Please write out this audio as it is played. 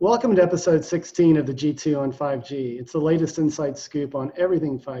Welcome to episode 16 of the G2 on 5G. It's the latest inside scoop on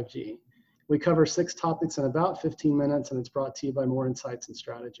everything 5G. We cover 6 topics in about 15 minutes, and it's brought to you by More Insights and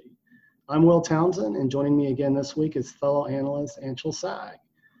Strategy. I'm Will Townsend, and joining me again this week is fellow analyst Anshel Sag.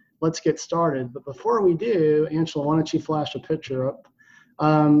 Let's get started, but before we do, Anshel, why don't you flash a picture up?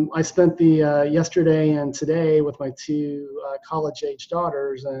 I spent the yesterday and today with my 2 college-age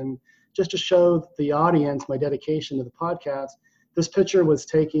daughters, and just to show the audience my dedication to the podcast, this picture was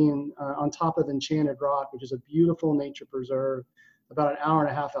taken on top of Enchanted Rock, which is a beautiful nature preserve about an hour and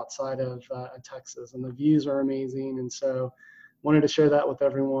a half outside of Texas, and the views are amazing. And so wanted to share that with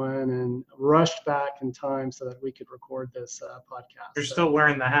everyone and rushed back in time so that we could record this podcast. You're still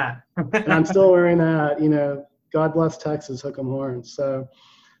wearing the hat. And I'm still wearing that, God bless Texas, hook 'em horns. So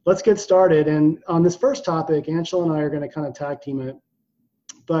let's get started. And on this first topic, Anshel and I are going to kind of tag team it.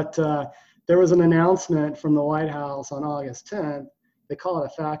 But there was an announcement from the White House on August 10th. They call it a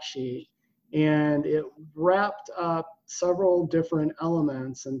fact sheet. And it wrapped up several different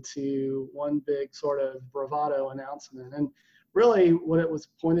elements into one big sort of bravado announcement. And really what it was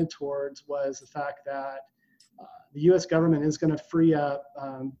pointed towards was the fact that the U.S. government is going to free up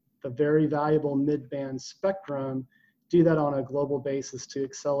the very valuable mid-band spectrum, do that on a global basis to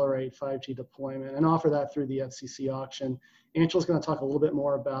accelerate 5G deployment and offer that through the FCC auction. Anshel's going to talk a little bit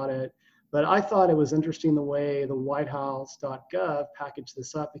more about it, but I thought it was interesting the way the whitehouse.gov packaged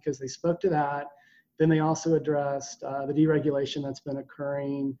this up, because they spoke to that. Then they also addressed the deregulation that's been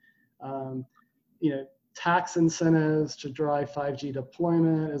occurring, tax incentives to drive 5G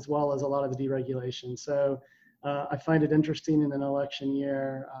deployment, as well as a lot of the deregulation. So I find it interesting in an election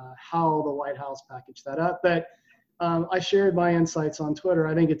year how the White House packaged that up. But I shared my insights on Twitter.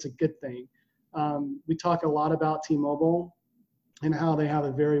 I think it's a good thing. We talk a lot about T-Mobile and how they have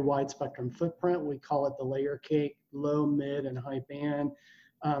a very wide spectrum footprint. We call it the layer cake, low, mid, and high band.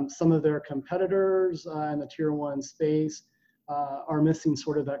 Some of their competitors in the tier 1 space are missing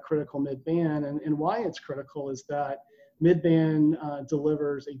sort of that critical mid-band. And why it's critical is that mid-band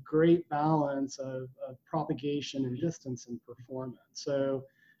delivers a great balance of propagation and distance and performance. So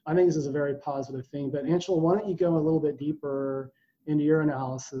I think this is a very positive thing. But Anshel, why don't you go a little bit deeper into your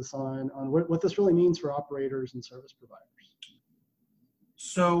analysis on what this really means for operators and service providers?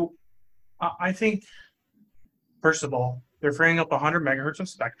 So I think, first of all, they're freeing up 100 megahertz of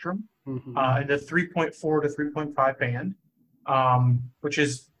spectrum in the 3.4 to 3.5 band, which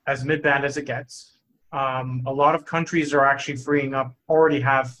is as mid-band as it gets. A lot of countries are actually already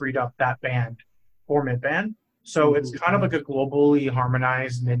have freed up that band for mid-band. So it's kind of like a globally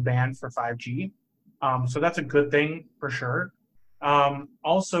harmonized mid-band for 5G. So that's a good thing for sure.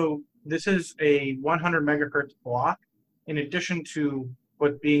 Also, this is a 100 megahertz block in addition to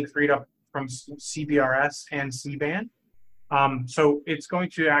what being freed up from CBRS and C-band. So it's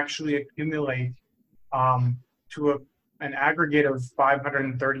going to actually accumulate to an aggregate of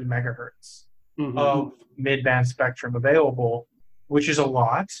 530 megahertz of mid-band spectrum available, which is a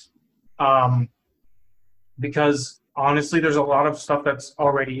lot. Because honestly, there's a lot of stuff that's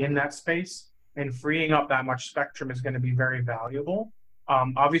already in that space, and freeing up that much spectrum is going to be very valuable.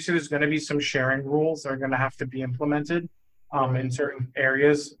 Obviously, there's going to be some sharing rules that are going to have to be implemented in certain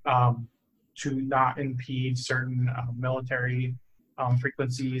areas to not impede certain military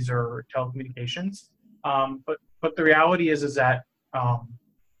frequencies or telecommunications. But the reality is that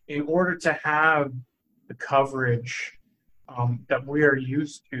in order to have the coverage that we are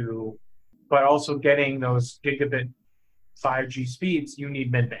used to, but also getting those gigabit 5G speeds, you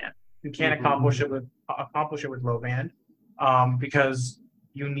need mid-band. You can't accomplish it with low band because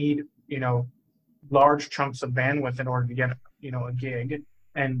you need large chunks of bandwidth in order to get a gig,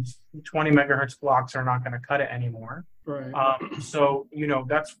 and 20 megahertz blocks are not going to cut it anymore. Right. So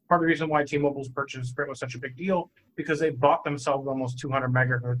that's part of the reason why T-Mobile's purchase of Sprint was such a big deal, because they bought themselves almost 200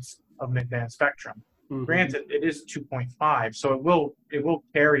 megahertz of mid-band spectrum. Granted, it is 2.5, so it will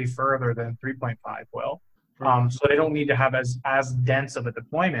carry further than 3.5 will. So they don't need to have as dense of a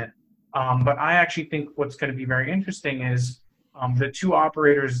deployment. But I actually think what's going to be very interesting is the 2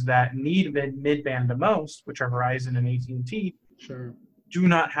 operators that need mid-band the most, which are Verizon and AT&T, do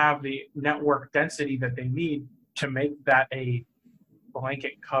not have the network density that they need to make that a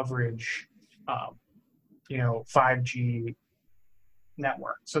blanket coverage, 5G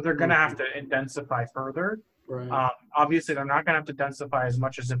network. So they're going to have to densify further. Obviously, they're not going to have to densify as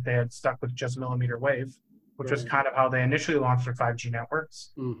much as if they had stuck with just millimeter wave, which was kind of how they initially launched their 5G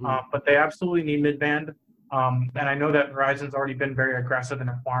networks. But they absolutely need mid-band. And I know that Verizon's already been very aggressive in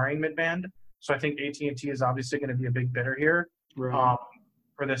acquiring mid-band. So I think AT&T is obviously going to be a big bidder here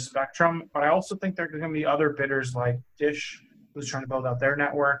for this spectrum. But I also think there are going to be other bidders like Dish who's trying to build out their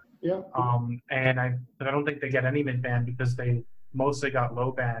network. Yeah. And I don't think they get any mid-band because they mostly got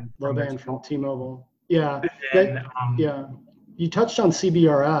low band. Low band from T-Mobile. Yeah. And, yeah. You touched on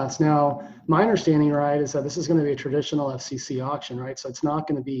CBRS. Now, my understanding, right, is that this is going to be a traditional FCC auction, right? So it's not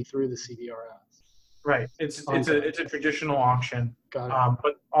going to be through the CBRS. Right. It's a traditional auction. Got it.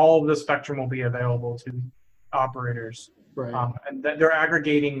 But all of the spectrum will be available to operators. Right. And they're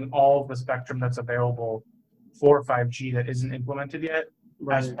aggregating all of the spectrum that's available for 5G that isn't implemented yet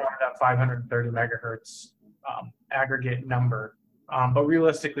as part of that 530 megahertz aggregate number. But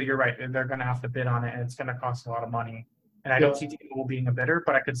realistically, you're right. They're going to have to bid on it, and it's going to cost a lot of money. And I don't see T-Mobile being a bidder,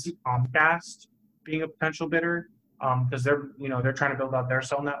 but I could see Comcast being a potential bidder because they're trying to build out their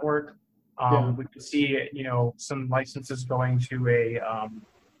cell network. We could see some licenses going to a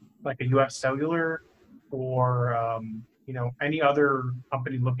like a U.S. Cellular or any other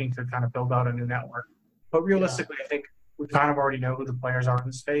company looking to kind of build out a new network. But realistically, I think we kind of already know who the players are in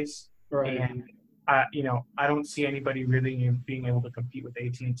the space, and I don't see anybody really being able to compete with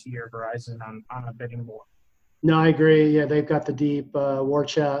AT&T or Verizon on a bidding war. No, I agree. Yeah, they've got the deep war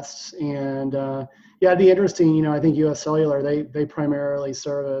chests, and it'd be interesting. I think U.S. Cellular they primarily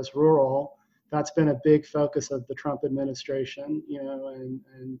service rural. That's been a big focus of the Trump administration,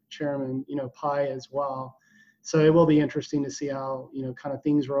 and Chairman Pai as well. So it will be interesting to see how kind of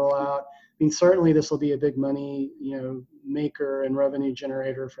things roll out. I mean, certainly this will be a big money maker and revenue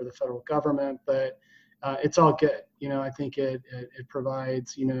generator for the federal government, but it's all good. I think it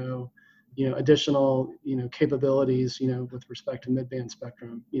provides additional capabilities with respect to mid-band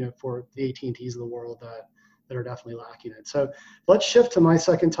spectrum for the AT&Ts of the world that are definitely lacking it. So let's shift to my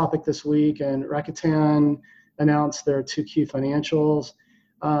second topic this week. And Rakuten announced their 2Q financials.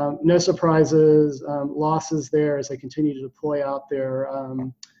 No surprises, losses there as they continue to deploy out their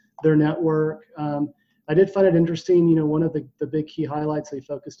network. I did find it interesting. One of the big key highlights they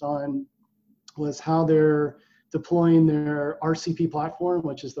focused on was how they're deploying their RCP platform,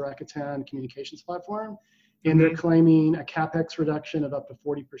 which is the Rakuten communications platform, and they're claiming a CapEx reduction of up to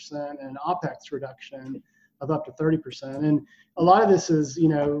 40% and an OpEx reduction of up to 30%. And a lot of this is,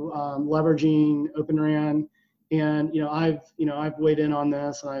 leveraging Open RAN. And I've weighed in on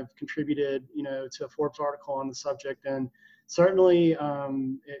this, and I've contributed to a Forbes article on the subject. And certainly,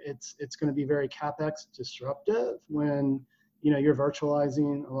 it's going to be very CapEx disruptive when you're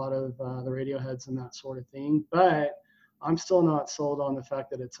virtualizing a lot of the radio heads and that sort of thing. But I'm still not sold on the fact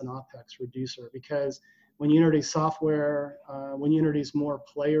that it's an OpEx reducer, because when you introduce software, when you introduce more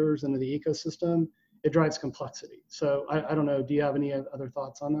players into the ecosystem, it drives complexity. So I don't know. Do you have any other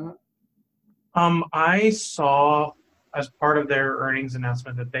thoughts on that? I saw as part of their earnings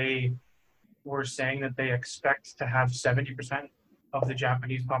announcement that they were saying that they expect to have 70% of the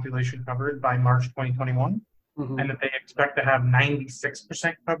Japanese population covered by March 2021, and that they expect to have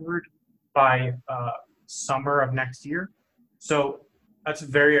 96% covered by summer of next year. So that's a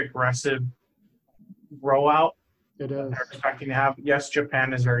very aggressive rollout. It is. They're expecting to have. Yes,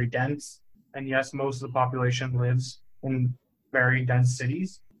 Japan is very dense, and yes, most of the population lives in very dense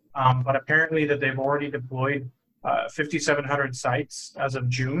cities. But apparently that they've already deployed 5,700 sites as of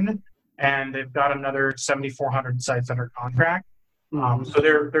June, and they've got another 7,400 sites under contract. So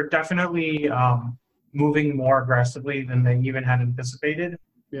they're definitely moving more aggressively than they even had anticipated.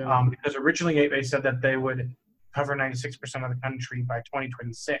 Because originally they said that they would cover 96% of the country by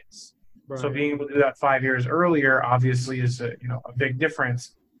 2026. Right. So being able to do that 5 years earlier obviously is a big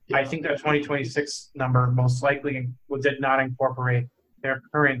difference. I think that 2026 number most likely did not incorporate their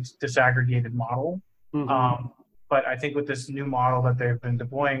current disaggregated model. But I think with this new model that they've been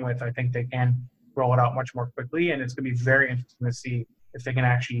deploying with, I think they can roll it out much more quickly. And it's going to be very interesting to see if they can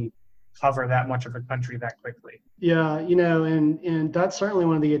actually cover that much of a country that quickly. Yeah, and that's certainly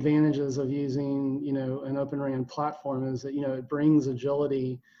one of the advantages of using, an Open RAN platform is that, it brings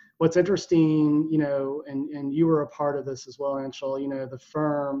agility. What's interesting, and you were a part of this as well, Anshel, the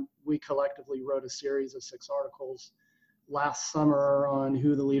firm, we collectively wrote a series of 6 articles last summer on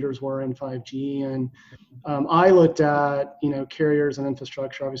who the leaders were in 5G. And I looked at, carriers and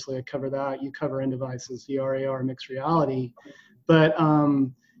infrastructure. Obviously, I cover that. You cover end devices, VR, AR, mixed reality. But,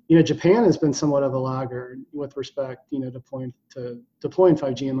 Japan has been somewhat of a laggard with respect, deploying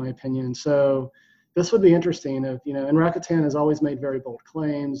 5G, in my opinion. So this would be interesting if, and Rakuten has always made very bold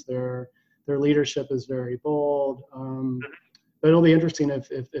claims. Their leadership is very bold. But it'll be interesting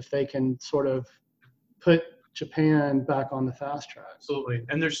if they can sort of put Japan back on the fast track. Absolutely.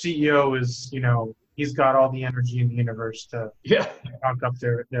 And their CEO is, he's got all the energy in the universe to talk up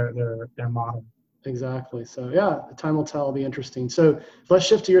their model. Exactly. So yeah, time will tell. It'll be interesting. So let's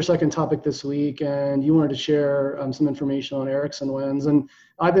shift to your second topic this week, and you wanted to share some information on Ericsson wins, and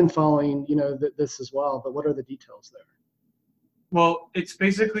I've been following, this as well. But what are the details there? Well, it's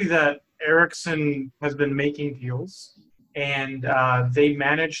basically that Ericsson has been making deals, and they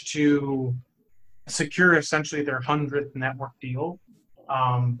managed to secure essentially their 100th network deal.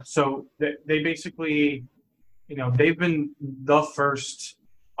 So they basically, they've been the first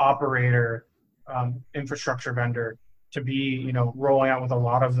operator infrastructure vendor to be, rolling out with a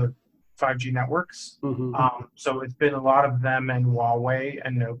lot of the 5G networks. Mm-hmm. So it's been a lot of them and Huawei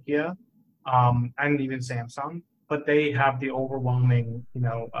and Nokia, and even Samsung, but they have the overwhelming,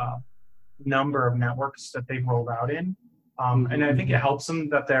 number of networks that they've rolled out in. And I think it helps them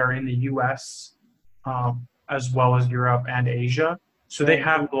that they're in the US, as well as Europe and Asia. So they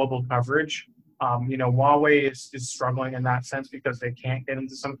have global coverage. Huawei is struggling in that sense because they can't get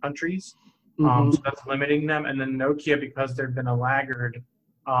into some countries. So that's limiting them. And then Nokia, because they've been a laggard,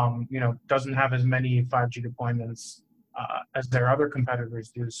 doesn't have as many 5G deployments as their other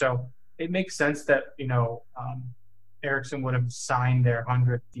competitors do. So it makes sense that, Ericsson would have signed their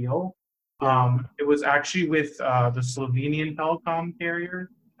 100th deal. It was actually with the Slovenian telecom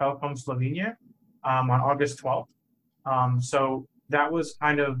carrier, Telekom Slovenia, on August 12th. So that was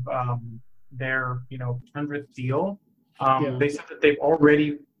kind of their 100th deal. They said that they've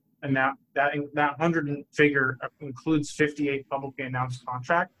already announced that 100 figure includes 58 publicly announced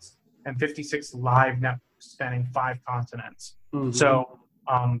contracts and 56 live networks spanning 5 continents. So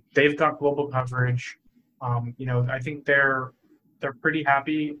they've got global coverage. I think they're pretty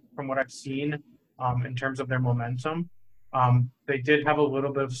happy from what I've seen in terms of their momentum. They did have a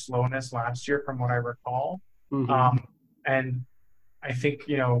little bit of slowness last year, from what I recall, and I think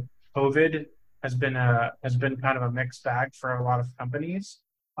COVID has been kind of a mixed bag for a lot of companies.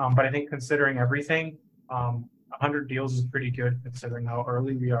 But I think considering everything, 100 deals is pretty good considering how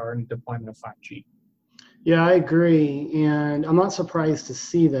early we are in deployment of 5G. Yeah, I agree. And I'm not surprised to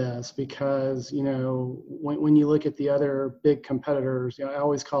see this because, when you look at the other big competitors, I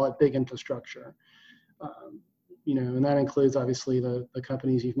always call it big infrastructure. And that includes obviously the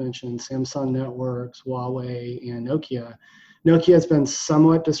companies you've mentioned, Samsung Networks, Huawei, and Nokia. Nokia has been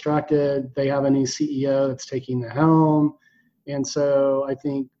somewhat distracted. They have a new CEO that's taking the helm. And so I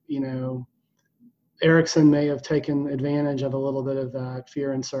think, Ericsson may have taken advantage of a little bit of that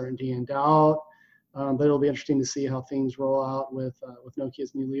fear, uncertainty, and doubt. But it'll be interesting to see how things roll out with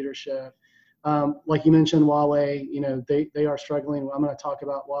Nokia's new leadership. Like you mentioned, Huawei, they are struggling. I'm going to talk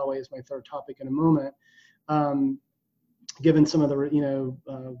about Huawei as my third topic in a moment. Given some of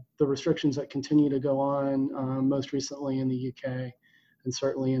the restrictions that continue to go on, most recently in the UK and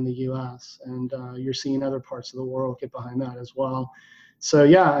certainly in the US, and you're seeing other parts of the world get behind that as well. So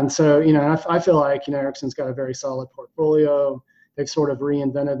yeah, and so I feel like Ericsson's got a very solid portfolio. They've sort of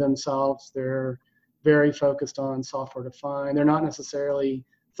reinvented themselves. They're very focused on software defined. They're not necessarily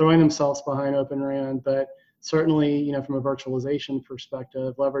throwing themselves behind Open RAN, but certainly from a virtualization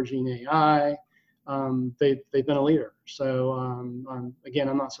perspective, leveraging AI. They've been a leader. So again,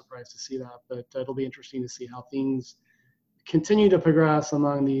 I'm not surprised to see that, but it'll be interesting to see how things continue to progress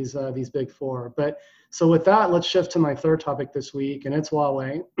among these big four. But so with that, let's shift to my third topic this week, and it's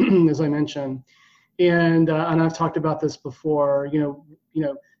Huawei, as I mentioned, and I've talked about this before.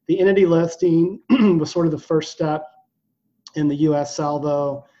 The entity listing was sort of the first step in the U.S.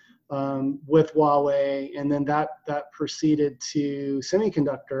 salvo with Huawei, and then that proceeded to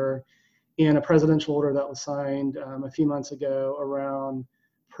semiconductor. And a presidential order that was signed a few months ago around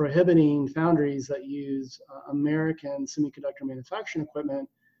prohibiting foundries that use American semiconductor manufacturing equipment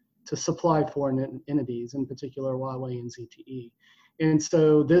to supply foreign entities, in particular Huawei and ZTE. And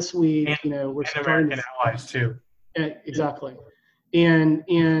so this week, we're starting American allies too. Exactly. And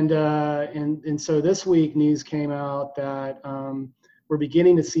so this week, news came out that we're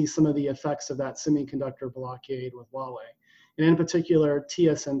beginning to see some of the effects of that semiconductor blockade with Huawei. And in particular,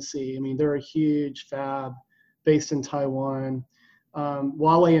 TSMC. I mean, they're a huge fab based in Taiwan.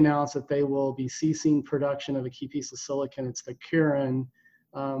 Huawei announced that they will be ceasing production of a key piece of silicon. It's the Kirin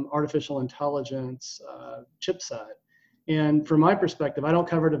artificial intelligence chipset. And from my perspective, I don't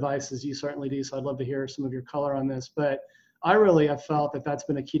cover devices. You certainly do, so I'd love to hear some of your color on this. But I really have felt that that's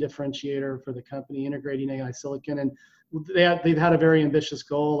been a key differentiator for the company, integrating AI silicon. And they've had a very ambitious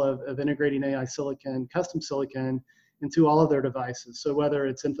goal of integrating AI silicon, custom silicon, into all of their devices. So whether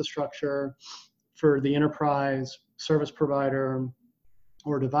it's infrastructure for the enterprise, service provider,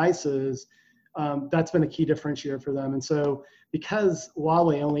 or devices, that's been a key differentiator for them. And so because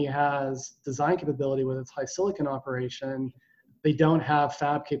Huawei only has design capability with its high silicon operation, they don't have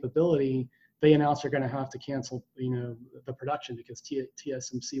fab capability. they announced they're going to have to cancel, the production because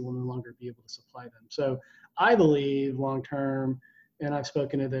TSMC will no longer be able to supply them. So I believe long term, and I've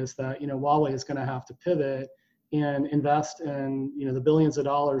spoken to this, that Huawei is going to have to pivot and invest in the billions of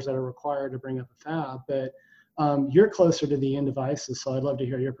dollars that are required to bring up a fab. But you're closer to the end devices, so I'd love to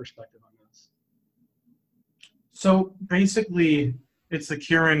hear your perspective on this. So basically, it's the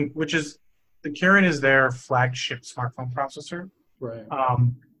Kirin, the Kirin is their flagship smartphone processor, Right.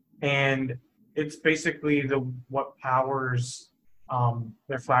 And it's basically what powers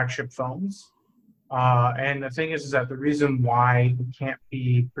their flagship phones. And the thing is that the reason why it can't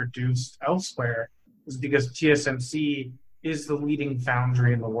be produced elsewhere is because TSMC is the leading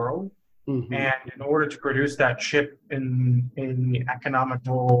foundry in the world. Mm-hmm. And in order to produce that chip in the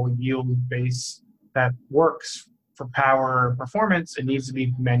economical yield base that works for power performance, it needs to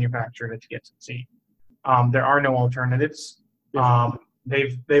be manufactured at TSMC. There are no alternatives. Yeah.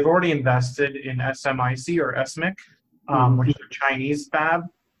 They've already invested in SMIC or SMIC, which is a Chinese fab,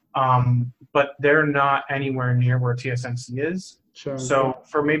 but they're not anywhere near where TSMC is. Sure. So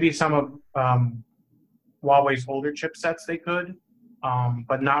for maybe some of Huawei's older chipsets, they could,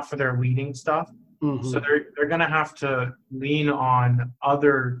 but not for their leading stuff. Mm-hmm. So they're going to have to lean on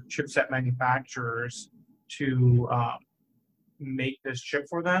other chipset manufacturers to make this chip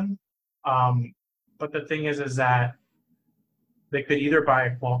for them. But the thing is that they could either buy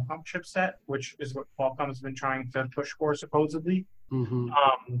a Qualcomm chipset, which is what Qualcomm has been trying to push for supposedly,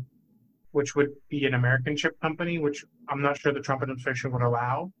 which would be an American chip company, which I'm not sure the Trump administration would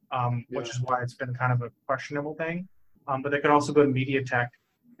allow, which is why it's been kind of a questionable thing. But they could also go to MediaTek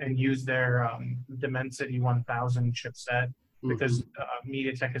and use their Dimensity 1000 chipset, because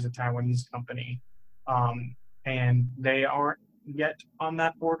MediaTek is a Taiwanese company. And they aren't yet on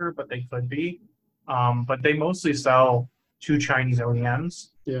that border, but they could be. But they mostly sell to Chinese OEMs.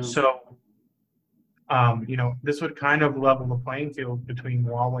 Yeah. So, this would kind of level the playing field between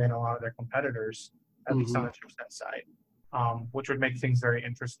Huawei and a lot of their competitors, at least on the chipset side, which would make things very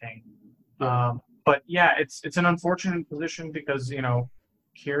interesting. Yeah. But yeah, it's an unfortunate position because,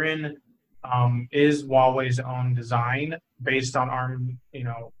 Kirin is Huawei's own design based on ARM,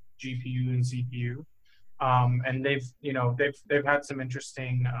 GPU and CPU. And they've had some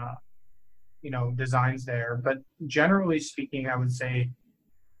interesting, designs there. But generally speaking, I would say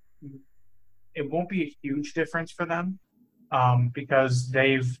it won't be a huge difference for them, because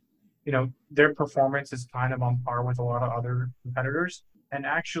their performance is kind of on par with a lot of other competitors. And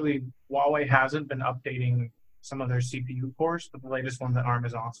actually, Huawei hasn't been updating some of their CPU cores with the latest one that ARM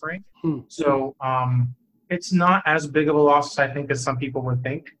is offering. So it's not as big of a loss, I think, as some people would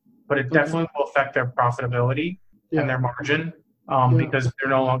think, but it definitely will affect their profitability and their margin, because they're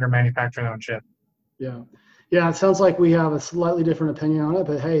no longer manufacturing their own chip. Yeah, it sounds like we have a slightly different opinion on it,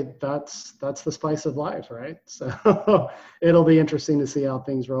 but hey, that's the spice of life, right? So it'll be interesting to see how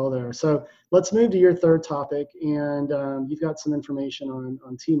things roll there. So let's move to your third topic, and you've got some information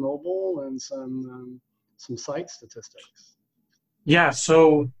on T-Mobile and some site statistics. Yeah,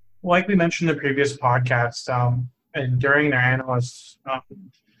 so like we mentioned in the previous podcast, and during their analyst I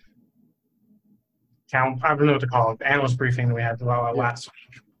don't know what to call it, analyst briefing that we had last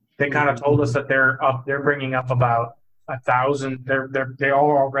week, they kind of told us that they're bringing up about 1,000. They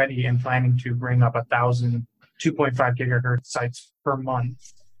are already in planning to bring up 1,000 2.5 gigahertz sites per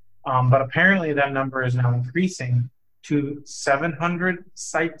month. But apparently that number is now increasing to 700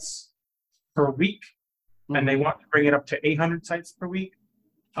 sites per week, and they want to bring it up to 800 sites per week.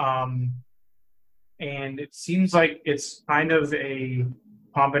 And it seems like it's kind of a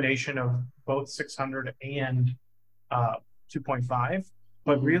combination of both 600 and 2.5.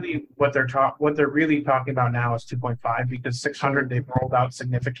 But really, what they're really talking about now is 2.5, because 600 they've rolled out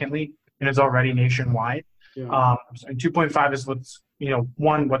significantly and is already nationwide. And 2.5 is what's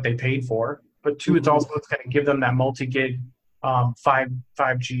what they paid for, but two, it's also what's going to give them that multi-gig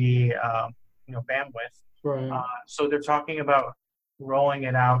 5G bandwidth. Right. So they're talking about rolling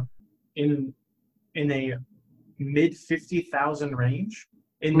it out in a mid 50,000 range.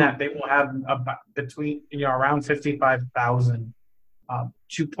 In that they will have about between around 55,000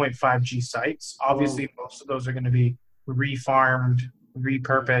 2.5G sites. Obviously, most of those are going to be refarmed,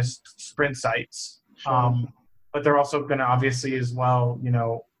 repurposed Sprint sites. But they're also going to obviously as well,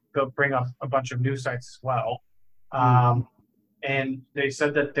 they'll bring up a bunch of new sites as well. And they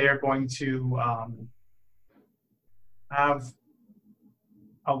said that they're going to have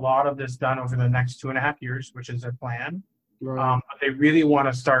a lot of this done over the next 2.5 years, which is their plan. But they really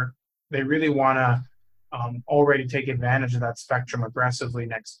want to already take advantage of that spectrum aggressively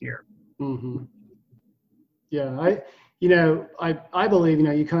next year. Yeah, I believe,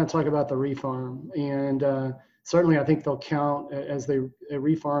 you kind of talk about the refarm, and certainly I think they'll count as they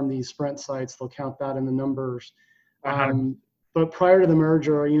refarm these Sprint sites, they'll count that in the numbers. 100. But prior to the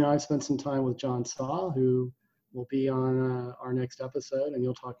merger, I spent some time with John Saw, who will be on our next episode, and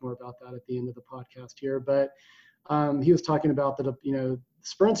you'll talk more about that at the end of the podcast here. But he was talking about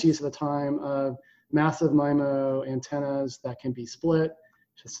Sprint's use at the time of massive MIMO antennas that can be split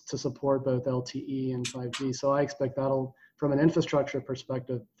to support both LTE and 5G. So I expect from an infrastructure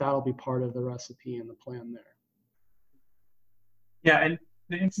perspective, that'll be part of the recipe and the plan there. Yeah, and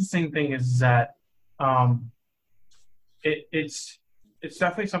the interesting thing is that it's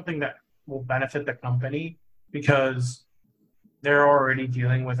definitely something that will benefit the company because they're already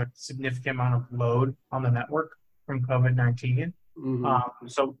dealing with a significant amount of load on the network from COVID-19. Mm-hmm.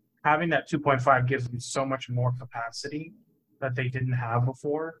 So having that 2.5 gives them so much more capacity that they didn't have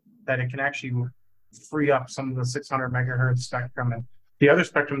before, that it can actually free up some of the 600 megahertz spectrum and the other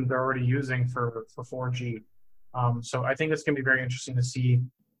spectrum they're already using for 4G. So I think it's going to be very interesting to see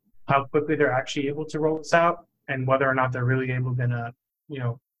how quickly they're actually able to roll this out and whether or not they're really able to,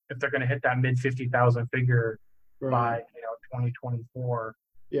 if they're going to hit that mid 50,000 figure by 2024.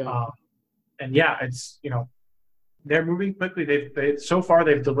 Yeah. And yeah, it's they're moving quickly. They so far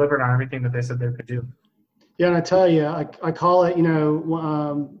they've delivered on everything that they said they could do. Yeah, and I tell you, I call it,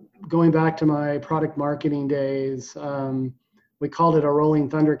 going back to my product marketing days, we called it a rolling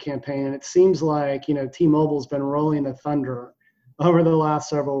thunder campaign, and it seems like T-Mobile's been rolling the thunder over the last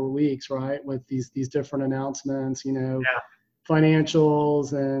several weeks, right? With these different announcements,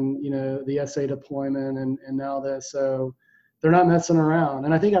 financials and the SA deployment and now this. So they're not messing around.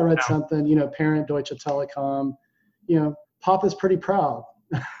 And I think I read something, parent Deutsche Telekom, Papa's pretty proud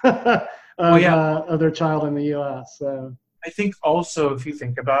of their child in the U.S. So I think also, if you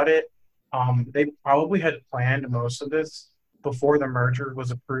think about it, they probably had planned most of this before the merger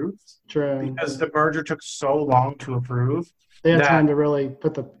was approved. True. Because the merger took so long to approve. They had time to really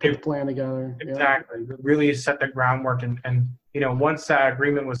put the plan together. Exactly. Yeah. Really set the groundwork. And once that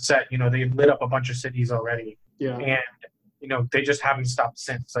agreement was set, they lit up a bunch of cities already. Yeah. And, they just haven't stopped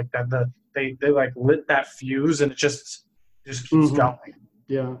since. Like that, they like lit that fuse and it just keeps going.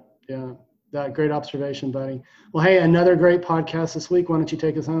 Yeah. Yeah. That great observation, buddy. Well, hey, another great podcast this week. Why don't you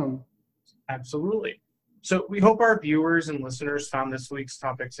take us home? Absolutely. So we hope our viewers and listeners found this week's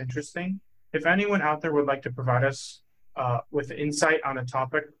topics interesting. If anyone out there would like to provide us with insight on a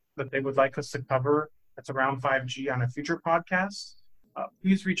topic that they would like us to cover that's around 5G on a future podcast,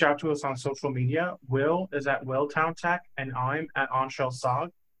 please reach out to us on social media. Will is at Willtown Tech, and I'm at Anshel Sog.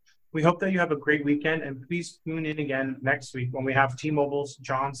 We hope that you have a great weekend, and please tune in again next week when we have T-Mobile's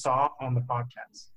John Saw on the podcast.